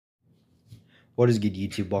What is good,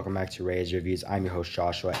 YouTube? Welcome back to Ray's Reviews. I'm your host,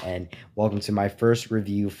 Joshua, and welcome to my first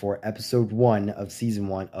review for episode 1 of season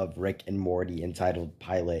 1 of Rick and Morty, entitled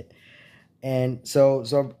Pilot. And so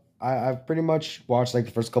I've pretty much watched like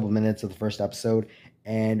the first couple minutes of the first episode,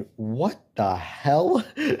 and what the hell?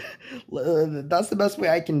 That's the best way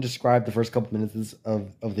I can describe the first couple minutes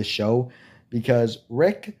of the show, because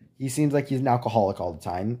Rick, he seems like he's an alcoholic all the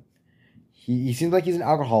time. He seems like he's an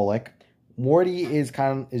alcoholic. Morty is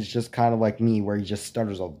just kind of like me, where he just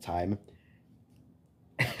stutters all the time.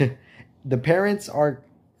 The parents are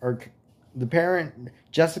the parent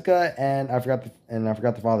Jessica, and I forgot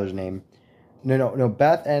the father's name. No,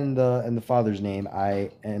 Beth and the father's name.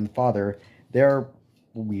 The father, they're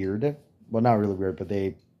weird. Well, not really weird, but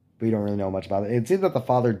we don't really know much about it. It seems that the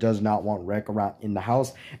father does not want Rick around in the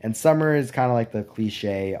house, and Summer is kind of like the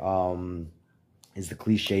cliche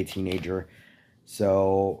teenager.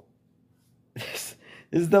 So this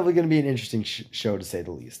is definitely going to be an interesting show, to say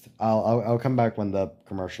the least. I'll come back when I'm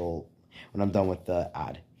done with the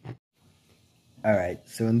ad. All right.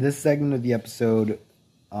 So in this segment of the episode,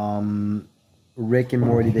 Rick and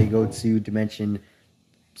Morty, they go to dimension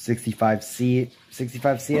 65C.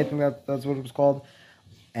 65C, I think that's what it was called.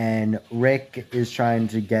 And Rick is trying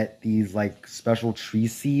to get these like special tree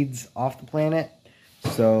seeds off the planet.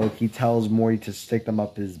 So he tells Morty to stick them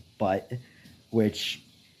up his butt, which,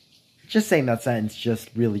 just saying that sentence just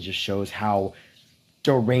shows how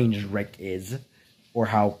deranged Rick is, or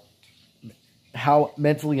how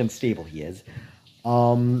mentally unstable he is.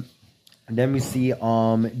 Then we see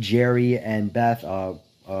Jerry and Beth,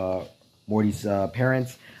 Morty's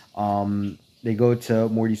parents. They go to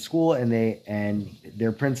Morty's school, and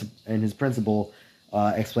his principal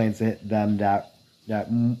explains to them that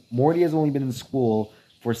Morty has only been in school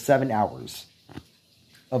for 7 hours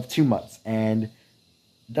of 2 months, and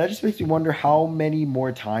that just makes me wonder how many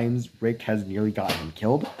more times Rick has nearly gotten him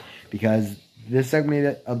killed, because this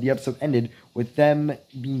segment of the episode ended with them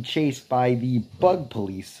being chased by the bug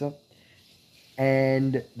police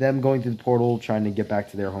and them going through the portal trying to get back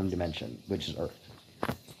to their home dimension, which is Earth.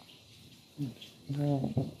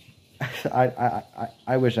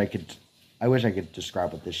 I wish I could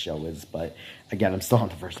describe what this show is, but again, I'm still on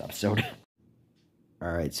the first episode.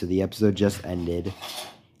 Alright, so the episode just ended,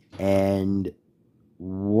 and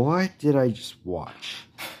what did I just watch?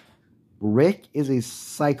 Rick is a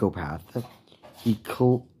psychopath.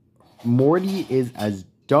 Morty is as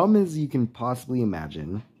dumb as you can possibly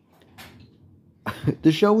imagine.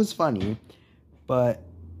 The show was funny, but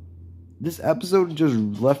this episode just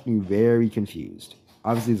left me very confused.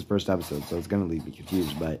 Obviously, it's the first episode, so it's going to leave me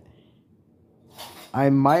confused, but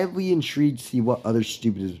I'm mildly intrigued to see what other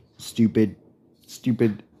stupid,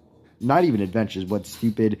 not even adventures, what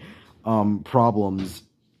stupid problems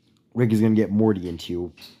Rick is going to get Morty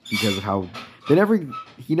into, because of how he never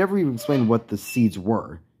even explained what the seeds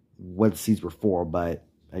were for, but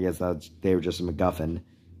I guess they were just a MacGuffin.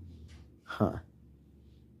 Huh.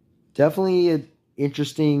 Definitely an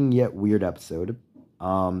interesting yet weird episode.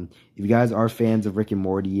 If you guys are fans of Rick and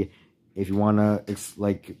Morty, if you wanna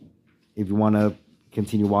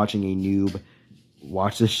continue watching a noob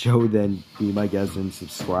watch the show, then be my guest and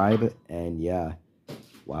subscribe. And yeah,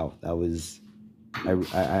 wow, that was I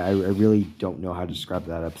really don't know how to describe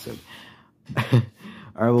that episode. All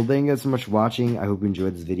right, well, thank you guys so much for watching. I hope you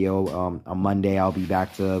enjoyed this video. On Monday, I'll be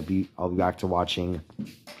back to watching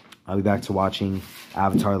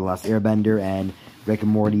Avatar: The Last Airbender and Rick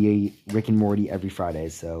and Morty every Friday.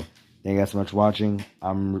 So thank you guys so much for watching.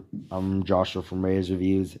 I'm Joshua from Ray's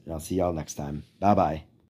Reviews, and I'll see y'all next time. Bye bye.